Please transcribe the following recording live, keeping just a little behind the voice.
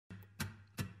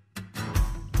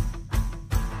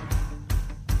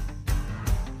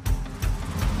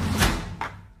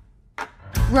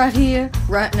Right here,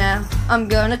 right now, I'm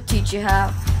gonna teach you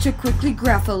how to quickly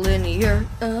graph a linear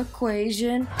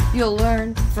equation. You'll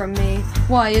learn from me.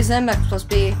 Y is mx plus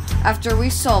b. After we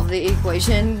solve the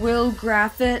equation, we'll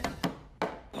graph it.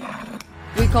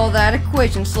 We call that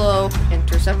equation slope.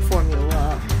 Intercept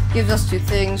formula gives us two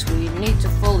things we need to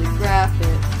fully graph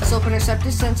it. Slope intercept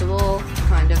is sensible,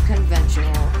 kind of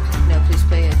conventional. Now please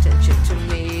pay attention to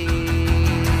me.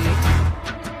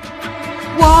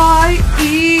 Y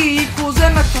equals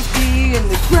mx plus b, and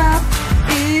the graph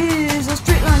is a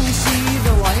straight line. You see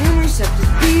the y-intercept is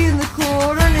b, and the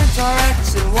coordinates are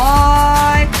x and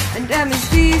y, and m is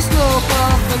the slope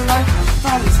of the line.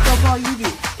 Find the slope, all you do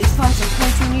is find some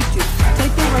points you need to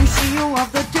take the ratio of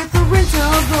the difference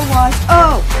of the y's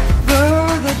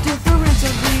over the difference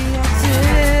of the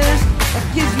x's. That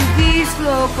gives you the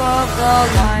slope of the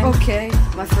line. Okay,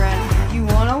 my friend, you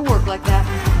wanna work like that,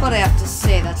 but I have to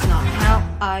say that's not how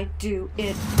I do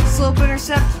it. Slope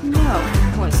intercept? No.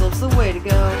 Point slope's the way to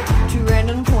go. Two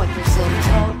random points per slope is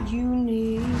all you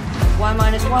need. Y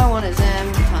minus y1 is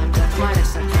m times x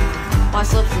minus x. My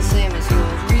slope's the same as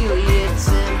yours. Really, it's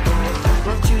simple.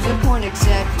 Both choose a point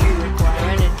except you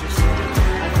require an intercept.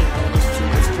 I think that is too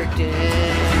restricted.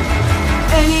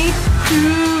 Any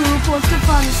 2 points to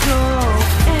find the slope,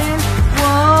 and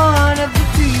one of the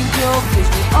two you go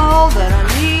gives me all that I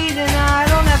need, and I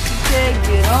don't have to take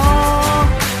it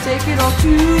all to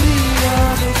the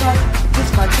other side.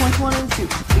 It's my points 1 and 2,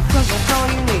 because that's all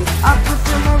you need. I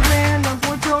prefer my random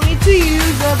points, don't need to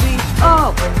use a B.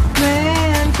 Oh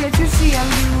man, can't you see I'm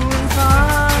doing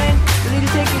fine? You need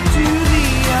to take it to the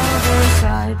other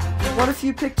side. What if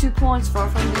you pick 2 points far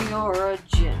from the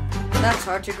origin? That's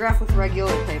hard to graph with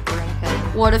regular paper and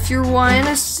pen. What if your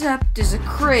y-intercept is a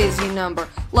crazy number,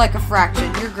 like a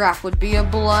fraction? Your graph would be a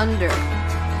blunder.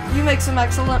 You make some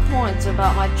excellent points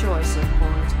about my choice of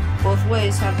points. Both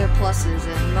ways have their pluses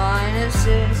and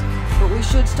minuses, but we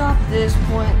should stop this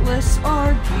pointless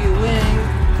arguing,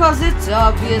 cause it's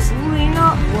obviously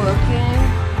not working.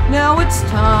 Now it's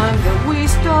time that we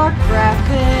start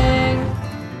graphing.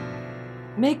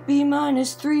 Make b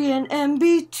minus 3 and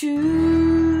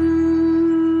mb2.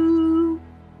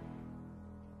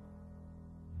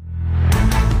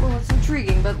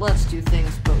 Intriguing, but let's do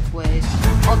things both ways.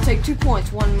 I'll take 2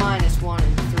 points, 1 minus 1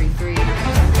 and 3, 3.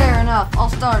 Fair enough, I'll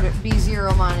start at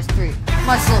b0 minus 3.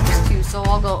 My slope is 2, so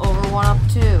I'll go over 1 up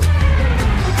 2.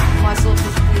 My slope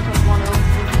is 3 plus 1 over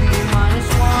 3 minus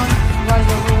 1.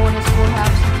 Rise over 1 is 4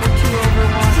 halves, or 2 over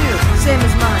 1. 2, same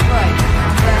as mine, right.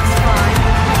 That's fine.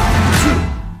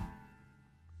 2.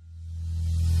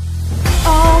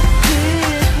 I'll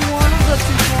pick one of the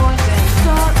 2 points and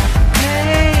start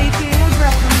making a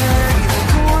graph from there. Either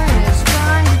point is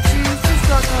fine to choose to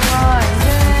start the line.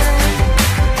 Then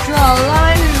draw a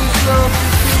line whose slope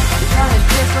is 2. The line is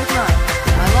just like mine.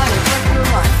 My line is like your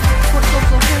line. Put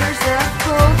slopes of intercept,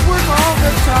 both work all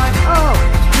the time. Oh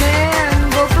man,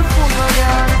 both the forms are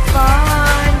gonna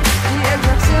find the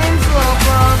exact same slope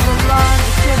of the line.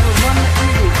 Whichever one that you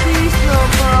do, the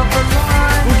slope of the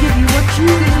line will give you what you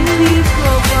need. The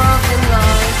slope of the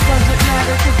line doesn't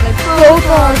matter, cause they both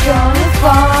are gonna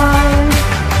find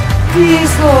the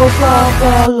slope of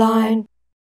the line.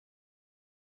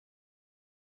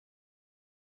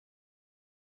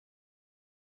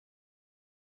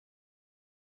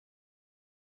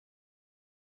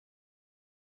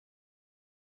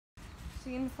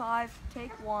 Scene 5,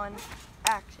 take 1,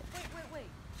 action. Wait,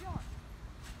 Jon.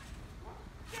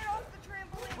 Get off the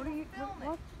trampoline. What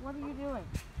are you doing?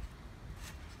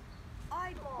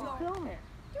 I don't. Film it.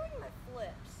 Doing my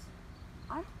flips.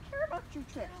 I don't care about your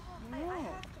tricks. I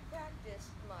have to practice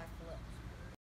my